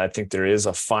transparency on that. I think there is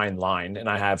a fine line. And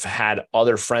I have had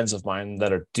other friends of mine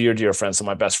that are dear, dear friends, some of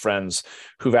my best friends,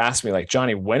 who've asked me, like,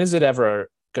 Johnny, when is it ever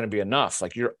going to be enough?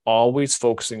 Like, you're always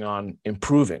focusing on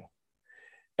improving.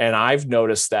 And I've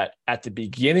noticed that at the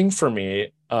beginning for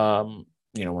me, when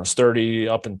I was 30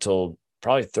 up until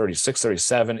probably 36,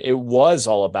 37, it was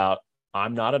all about,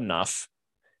 I'm not enough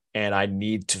and I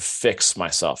need to fix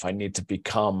myself. I need to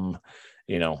become,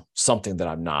 something that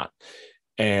I'm not.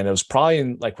 And it was probably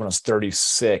when I was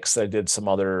 36, I did some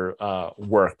other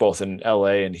work, both in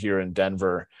LA and here in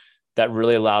Denver, that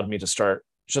really allowed me to start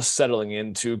just settling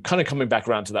into kind of coming back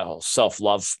around to that whole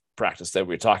self-love practice that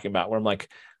we were talking about, where I'm like,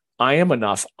 I am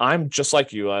enough. I'm just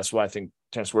like you. That's why I think,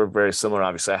 Terence, we're very similar.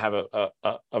 Obviously, I have a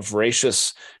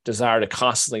voracious desire to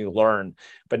constantly learn.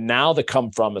 But now the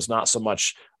come from is not so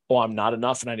much, oh, I'm not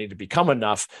enough and I need to become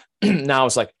enough. Now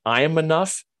it's like, I am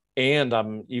enough. And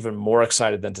I'm even more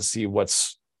excited than to see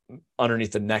what's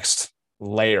underneath the next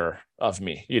layer of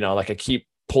me. Like I keep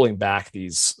pulling back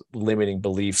these limiting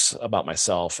beliefs about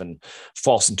myself and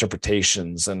false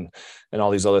interpretations and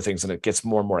all these other things. And it gets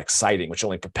more and more exciting, which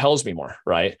only propels me more.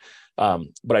 Right.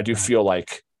 But I do feel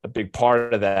like a big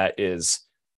part of that is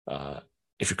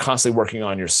if you're constantly working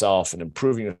on yourself and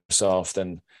improving yourself,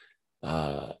 then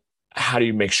how do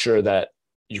you make sure that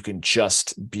you can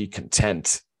just be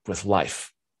content with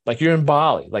life? Like you're in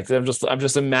Bali. Like I'm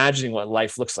just imagining what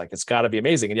life looks like. It's got to be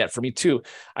amazing. And yet for me too,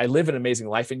 I live an amazing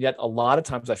life. And yet a lot of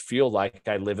times I feel like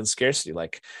I live in scarcity.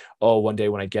 Like, oh, one day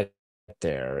when I get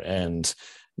there, and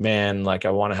man, like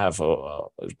I want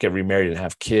to get remarried and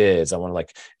have kids. I want to,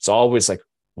 like, it's always like,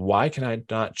 why can I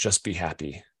not just be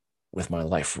happy with my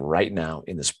life right now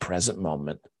in this present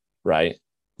moment, right?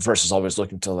 Versus always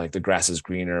looking to like the grass is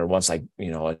greener once I,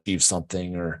 achieve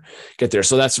something or get there.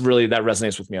 So that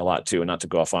resonates with me a lot too. And not to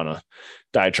go off on a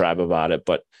diatribe about it,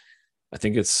 but I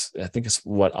think it's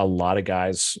what a lot of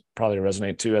guys probably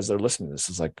resonate to as they're listening to this.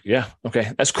 Is like, yeah,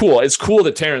 okay, that's cool. It's cool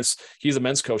that Terence, he's a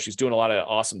men's coach. He's doing a lot of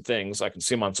awesome things. I can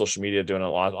see him on social media doing a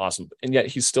lot of awesome, and yet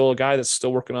he's still a guy that's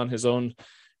still working on his own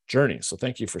journey. So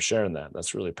thank you for sharing that.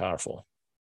 That's really powerful.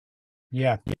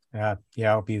 Yeah.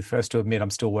 I'll be the first to admit I'm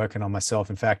still working on myself.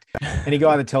 In fact, any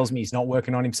guy that tells me he's not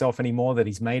working on himself anymore, that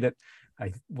he's made it,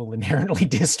 I will inherently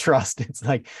distrust. It's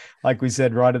like we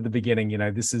said right at the beginning,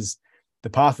 this is the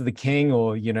path of the king,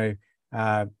 or,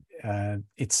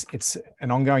 it's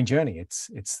an ongoing journey. It's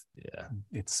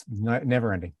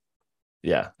never ending.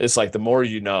 Yeah. It's like the more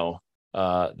you know,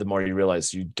 the more you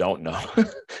realize you don't know,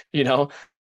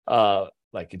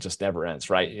 like it just never ends.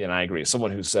 Right. And I agree.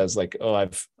 Someone who says like, oh,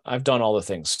 I've done all the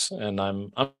things and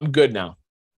I'm good now.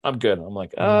 I'm good. I'm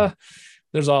like,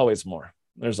 there's always more.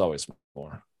 There's always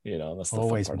more, that's the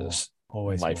fun part of this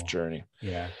life journey.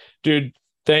 Yeah. Dude,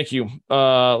 thank you.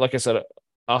 Like I said,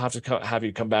 I'll have to have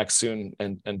you come back soon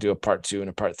and do a part 2 and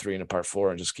a part 3 and a part 4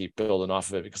 and just keep building off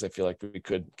of it, because I feel like we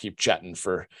could keep chatting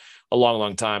for a long,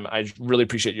 long time. I really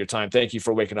appreciate your time. Thank you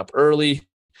for waking up early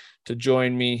to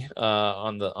join me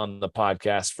on the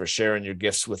podcast, for sharing your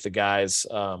gifts with the guys.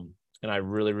 And I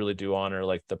really, really do honor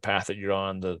like the path that you're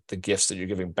on, the gifts that you're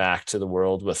giving back to the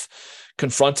world with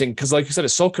confronting. Because like you said,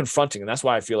 it's so confronting. And that's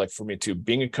why I feel like for me too,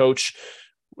 being a coach,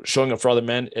 showing up for other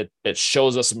men, it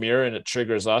shows us a mirror and it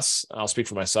triggers us. I'll speak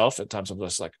for myself. At times I'm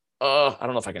just like, I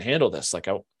don't know if I can handle this. Like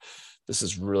this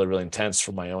is really, really intense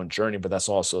for my own journey, but that's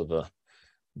also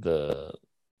the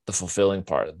fulfilling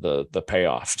part, the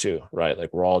payoff too, right?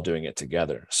 Like we're all doing it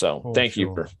together. So thank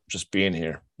you for just being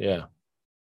here. Yeah.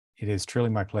 It is truly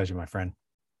my pleasure, my friend.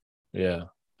 Yeah,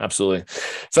 absolutely.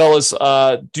 Fellas,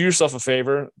 do yourself a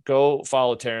favor. Go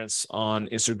follow Terence on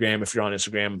Instagram. If you're on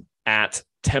Instagram, at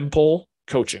Temple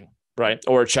Coaching, right?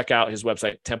 Or check out his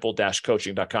website,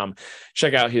 temple-coaching.com.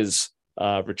 Check out his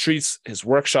retreats, his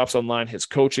workshops online, his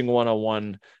coaching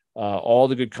 101, all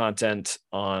the good content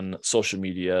on social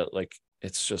media. Like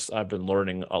it's just, I've been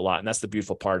learning a lot. And that's the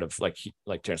beautiful part of like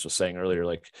Terence was saying earlier,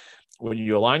 like when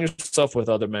you align yourself with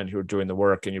other men who are doing the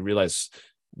work and you realize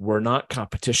we're not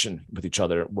competition with each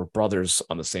other, we're brothers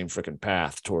on the same freaking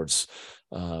path towards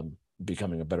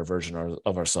becoming a better version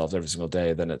of ourselves every single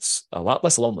day, then it's a lot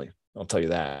less lonely. I'll tell you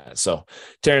that. So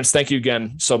Terence, thank you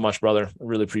again so much, brother. I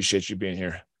really appreciate you being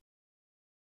here.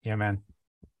 Yeah, man.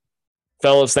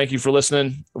 Fellas, thank you for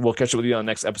listening. We'll catch up with you on the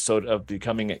next episode of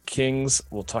Becoming Kings.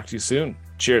 We'll talk to you soon.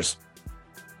 Cheers.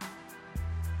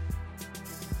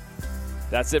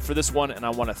 That's it for this one, and I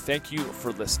want to thank you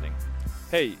for listening.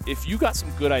 Hey, if you got some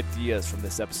good ideas from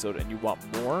this episode and you want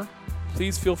more,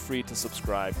 please feel free to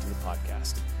subscribe to the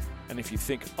podcast. And if you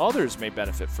think others may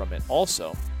benefit from it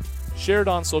also, share it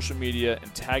on social media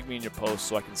and tag me in your posts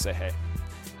so I can say hey.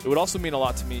 It would also mean a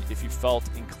lot to me if you felt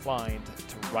inclined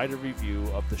to write a review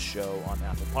of the show on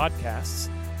Apple Podcasts,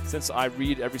 since I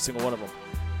read every single one of them.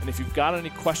 And if you've got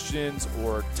any questions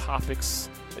or topics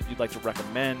that you'd like to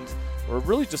recommend, or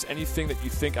really just anything that you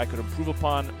think I could improve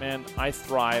upon, man, I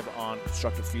thrive on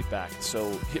constructive feedback. So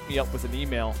hit me up with an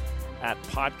email at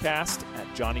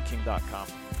podcast@johnnyking.com.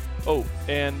 Oh,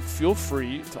 and feel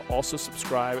free to also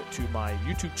subscribe to my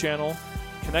YouTube channel,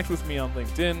 connect with me on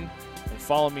LinkedIn, and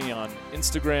follow me on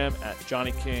Instagram at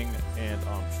Johnny King and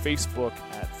on Facebook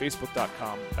at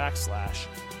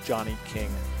facebook.com/Johnny King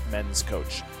Men's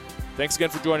Coach. Thanks again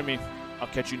for joining me. I'll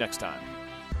catch you next time.